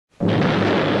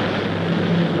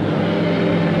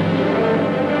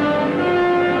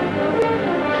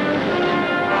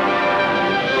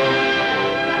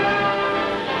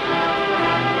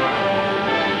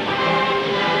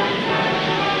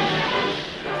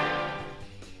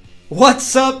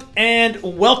What's up, and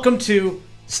welcome to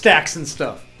Stacks and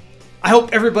Stuff. I hope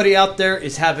everybody out there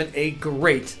is having a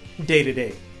great day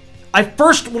today. I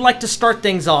first would like to start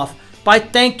things off by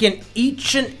thanking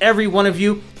each and every one of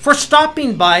you for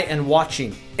stopping by and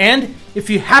watching. And if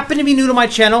you happen to be new to my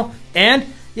channel and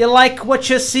you like what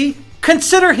you see,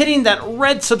 consider hitting that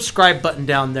red subscribe button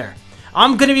down there.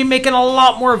 I'm going to be making a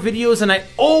lot more videos, and I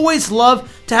always love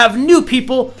to have new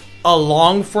people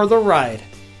along for the ride.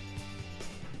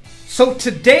 So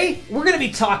today we're going to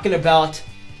be talking about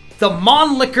the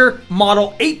Mannlicher Model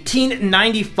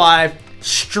 1895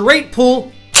 straight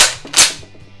pull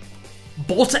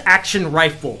bolt action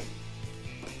rifle.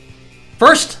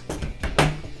 First,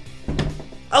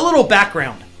 a little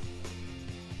background.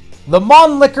 The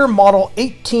Mannlicher Model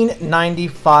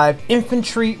 1895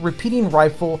 infantry repeating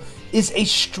rifle is a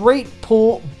straight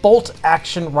pull bolt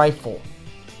action rifle.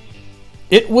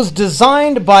 It was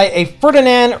designed by a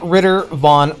Ferdinand Ritter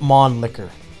von Mannlicher.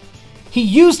 He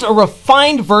used a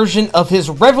refined version of his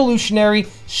revolutionary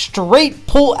straight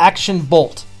pull action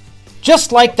bolt,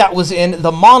 just like that was in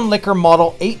the Mannlicher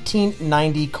Model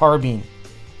 1890 carbine.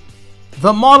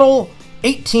 The Model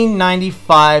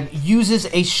 1895 uses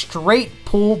a straight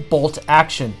pull bolt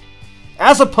action,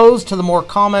 as opposed to the more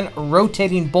common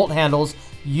rotating bolt handles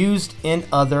used in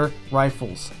other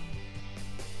rifles.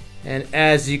 And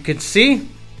as you can see,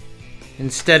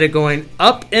 instead of going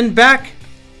up and back,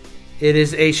 it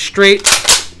is a straight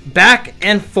back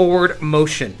and forward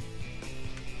motion.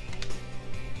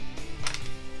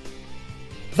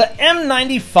 The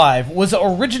M95 was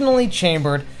originally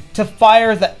chambered to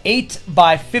fire the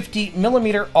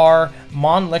 8x50mm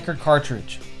Mannlicher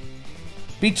cartridge.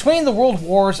 Between the world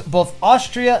wars, both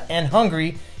Austria and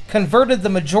Hungary converted the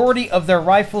majority of their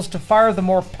rifles to fire the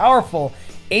more powerful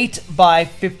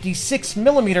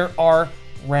 8x56mm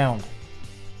round.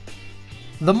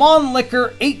 The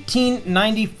Mannlicher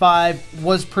 1895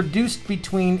 was produced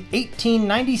between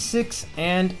 1896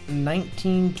 and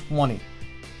 1920.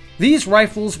 These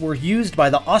rifles were used by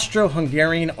the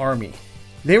Austro-Hungarian army.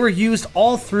 They were used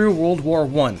all through World War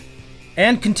I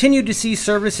and continued to see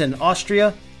service in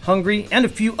Austria, Hungary, and a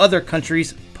few other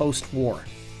countries post-war.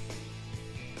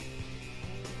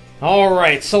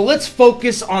 Alright, so let's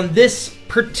focus on this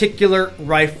particular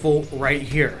rifle right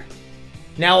here.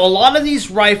 Now, a lot of these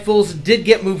rifles did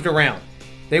get moved around.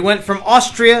 They went from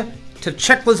Austria to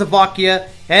Czechoslovakia,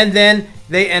 and then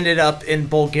they ended up in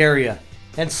Bulgaria.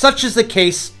 And such is the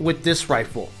case with this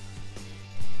rifle.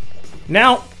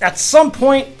 Now, at some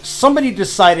point, somebody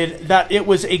decided that it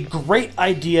was a great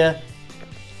idea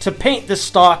to paint the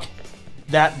stock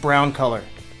that brown color.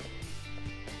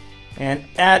 And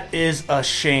that is a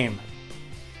shame.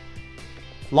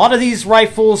 A lot of these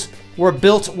rifles were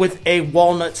built with a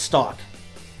walnut stock.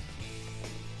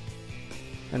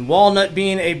 And walnut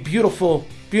being a beautiful,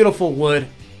 beautiful wood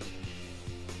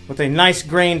with a nice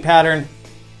grain pattern,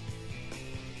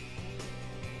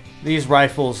 these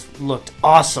rifles looked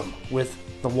awesome with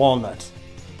the walnut.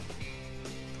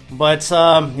 But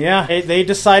yeah, they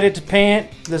decided to paint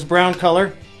it this brown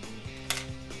color.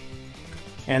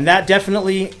 And that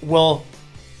definitely will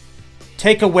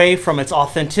take away from its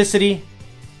authenticity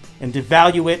and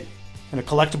devalue it in a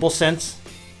collectible sense.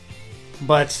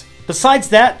 But besides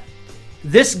that,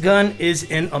 this gun is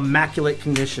in immaculate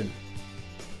condition.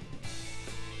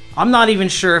 I'm not even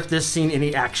sure if this seen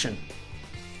any action.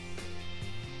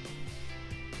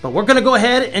 But we're going to go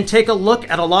ahead and take a look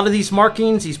at a lot of these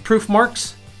markings, these proof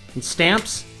marks and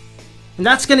stamps. And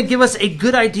that's going to give us a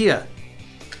good idea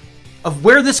of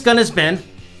where this gun has been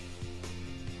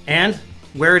and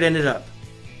where it ended up.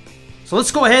 So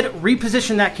let's go ahead,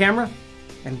 reposition that camera,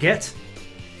 and get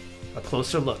a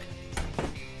closer look.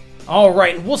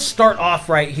 Alright, we'll start off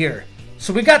right here.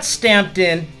 So we got stamped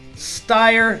in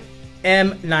Steyr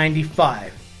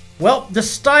M95. Well, the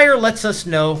Steyr lets us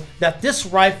know that this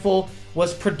rifle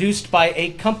was produced by a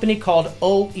company called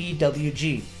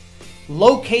OEWG,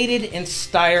 located in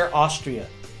Steyr, Austria.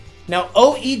 Now,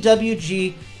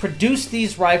 OEWG produced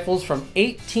these rifles from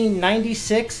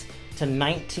 1896 to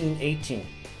 1918.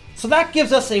 So that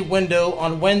gives us a window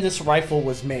on when this rifle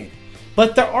was made.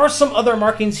 But there are some other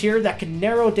markings here that can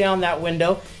narrow down that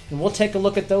window, and we'll take a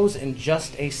look at those in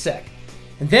just a sec.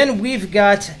 And then we've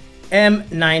got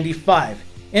M95,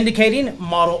 indicating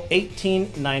model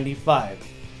 1895.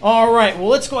 Alright, well,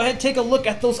 let's go ahead and take a look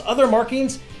at those other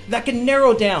markings that can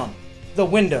narrow down the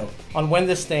window on when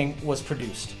this thing was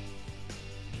produced.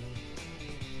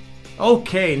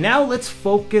 Okay, now let's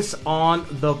focus on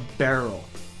the barrel.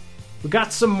 We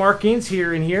got some markings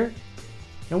here and here,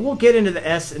 and we'll get into the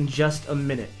S in just a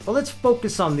minute. But let's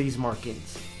focus on these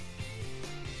markings.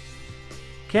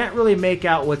 Can't really make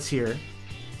out what's here.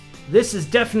 This is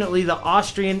definitely the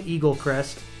Austrian Eagle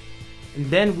Crest. And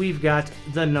then we've got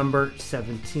the number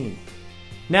 17.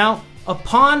 Now,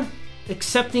 upon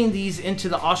accepting these into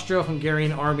the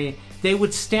Austro-Hungarian army, they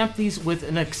would stamp these with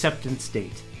an acceptance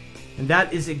date. And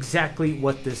that is exactly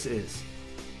what this is.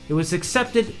 It was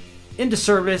accepted into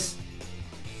service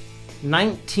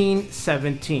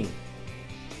 1917.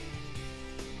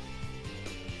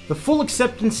 The full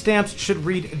acceptance stamps should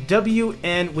read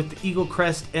WN with the Eagle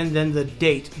Crest and then the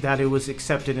date that it was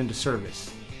accepted into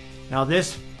service. Now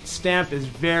this stamp is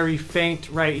very faint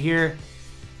right here,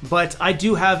 but I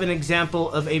do have an example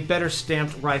of a better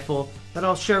stamped rifle that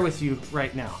I'll share with you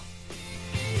right now.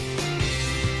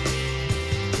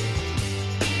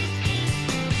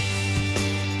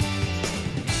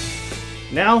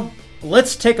 Now,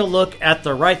 let's take a look at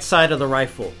the right side of the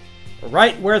rifle,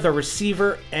 right where the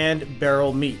receiver and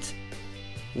barrel meet.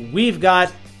 We've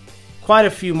got quite a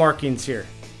few markings here.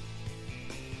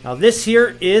 Now this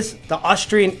here is the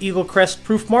Austrian Eagle Crest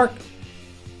proof mark,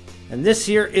 and this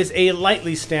here is a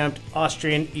lightly stamped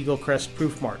Austrian Eagle Crest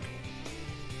proof mark.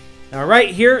 Now right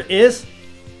here is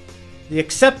the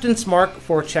acceptance mark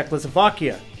for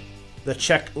Czechoslovakia, the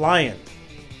Czech Lion.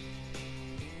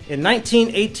 In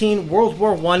 1918, World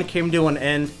War I came to an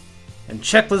end, and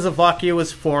Czechoslovakia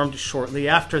was formed shortly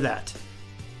after that.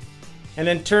 And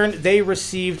in turn, they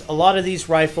received a lot of these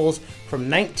rifles from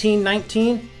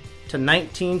 1919 to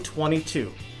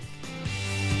 1922.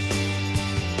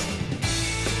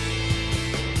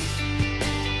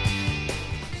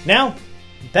 Now,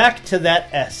 back to that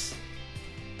S.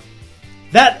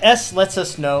 That S lets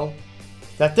us know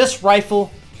that this rifle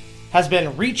has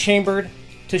been rechambered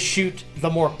to shoot the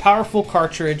more powerful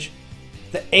cartridge,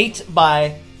 the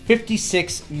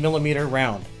 8x56mm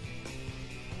round.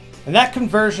 And that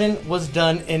conversion was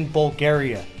done in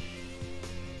Bulgaria.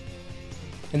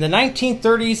 In the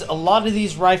 1930s, a lot of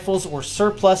these rifles were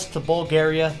surplus to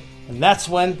Bulgaria, and that's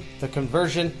when the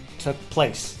conversion took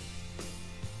place.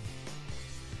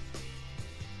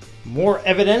 More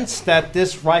evidence that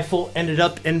this rifle ended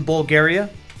up in Bulgaria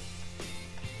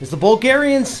is the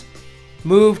Bulgarians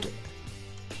moved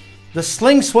the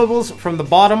sling swivels from the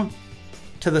bottom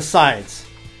to the sides.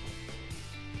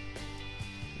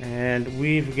 And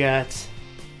we've got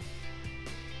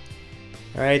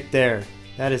right there.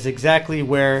 That is exactly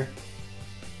where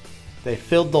they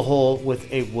filled the hole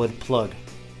with a wood plug.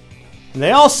 And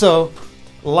they also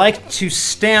like to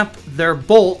stamp their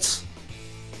bolts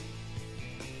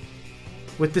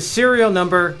with the serial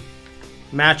number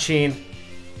matching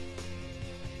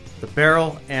the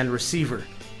barrel and receiver.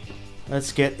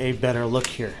 Let's get a better look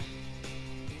here.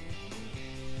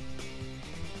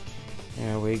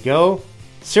 There we go.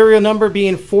 Serial number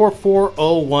being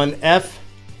 4401F,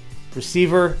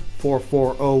 receiver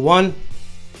 4401.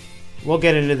 We'll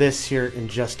get into this here in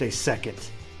just a second.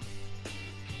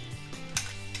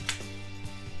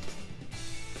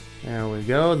 There we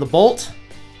go, the bolt.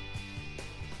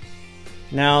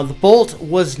 Now the bolt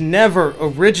was never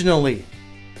originally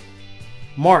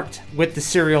marked with the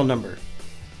serial number.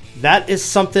 That is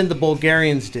something the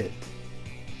Bulgarians did.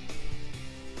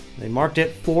 They marked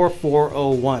it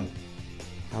 4401.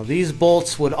 Now these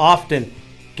bolts would often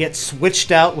get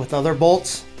switched out with other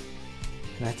bolts,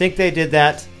 and I think they did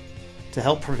that to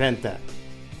help prevent that.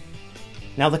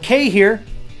 Now the K here,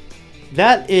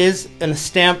 that is a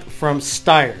stamp from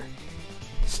Steyr.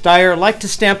 Steyr like to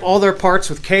stamp all their parts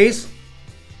with Ks.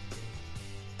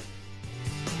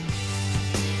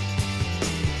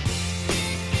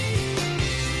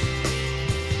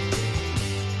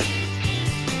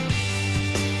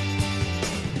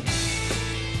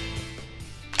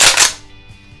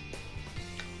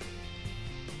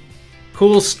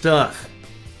 Cool stuff,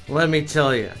 let me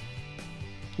tell you.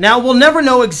 Now, we'll never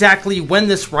know exactly when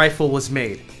this rifle was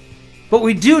made, but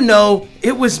we do know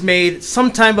it was made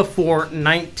sometime before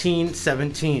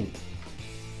 1917.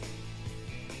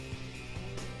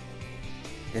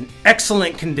 In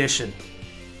excellent condition.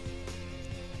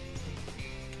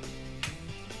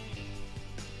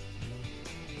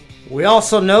 We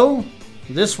also know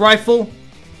this rifle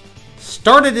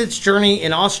started its journey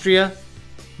in Austria,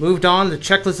 moved on to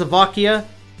Czechoslovakia,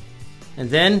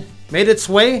 and then made its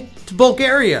way to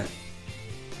Bulgaria.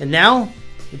 And now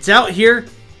it's out here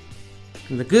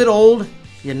in the good old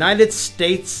United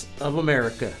States of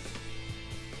America.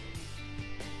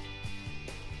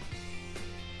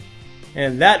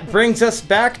 And that brings us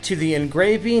back to the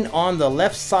engraving on the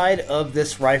left side of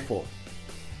this rifle.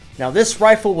 Now this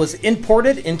rifle was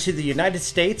imported into the United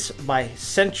States by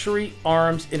Century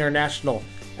Arms International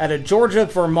out of Georgia,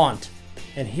 Vermont.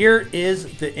 And here is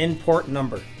the import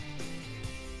number.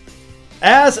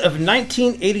 As of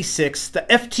 1986, the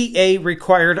FTA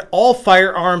required all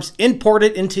firearms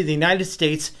imported into the United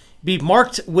States be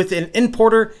marked with an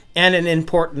importer and an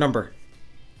import number.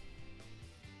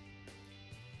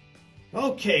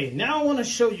 Okay, now I want to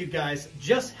show you guys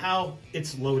just how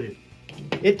it's loaded.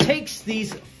 It takes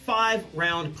these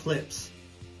 5-round clips,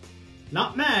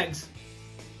 not mags,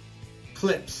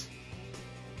 clips.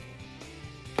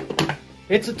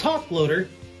 It's a top loader.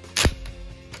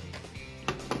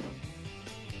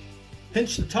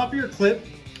 Pinch the top of your clip,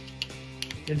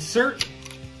 insert,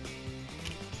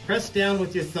 press down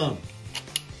with your thumb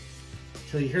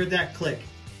until you hear that click,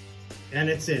 and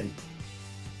it's in.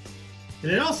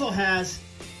 And it also has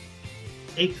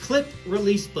a clip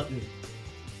release button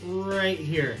right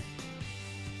here.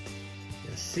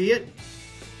 You see it?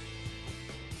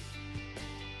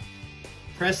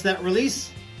 Press that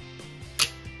release,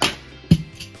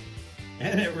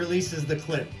 and it releases the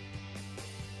clip.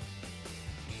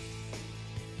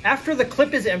 After the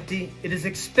clip is empty, it is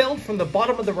expelled from the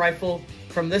bottom of the rifle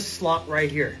from this slot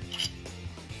right here.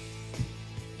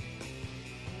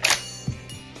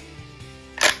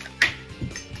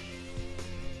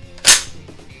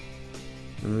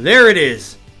 There it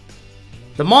is.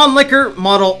 The Mannlicher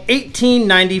Model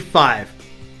 1895,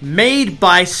 made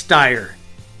by Steyr.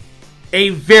 A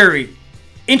very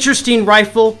interesting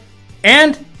rifle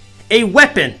and a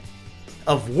weapon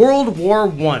of World War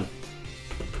I.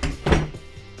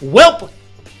 Welp,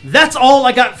 that's all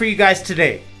I got for you guys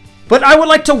today. But I would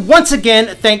like to once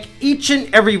again thank each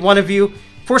and every one of you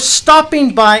for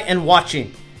stopping by and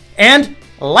watching. And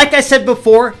like I said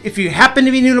before, if you happen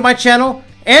to be new to my channel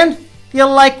and you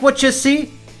like what you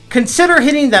see, consider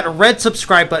hitting that red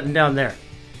subscribe button down there.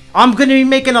 I'm going to be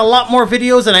making a lot more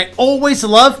videos, and I always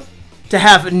love to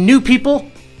have new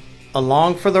people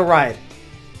along for the ride.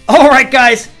 Alright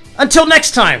guys, until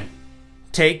next time,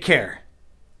 take care.